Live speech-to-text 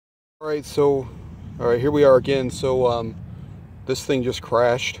Alright, here we are again. This thing just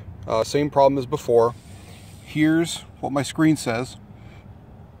crashed. Same problem as before. Here's what my screen says.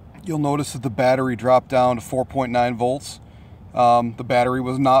 You'll notice that the battery dropped down to 4.9 volts. The battery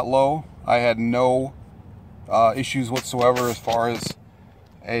was not low. I had no issues whatsoever as far as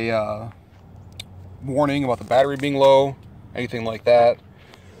a warning about the battery being low, anything like that.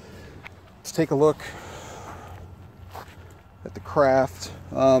 Let's take a look at the craft.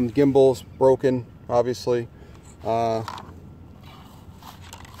 Gimbal's broken, obviously.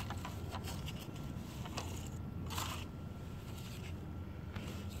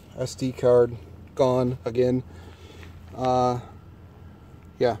 SD card gone again.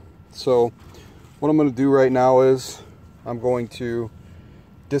 Yeah, so what I'm going to do right now is I'm going to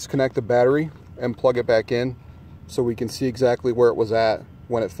disconnect the battery and plug it back in so we can see exactly where it was at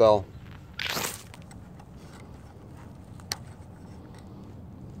when it fell.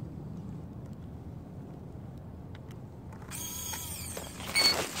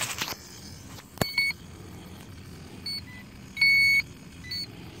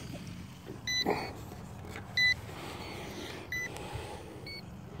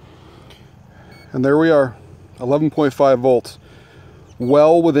 And there we are, 11.5 volts,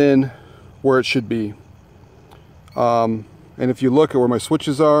 well within where it should be. And if you look at where my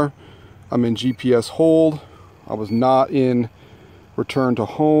switches are, I'm in GPS hold. I was not in return to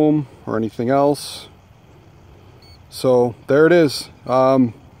home or anything else. So there it is.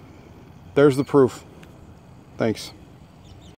 There's the proof. Thanks.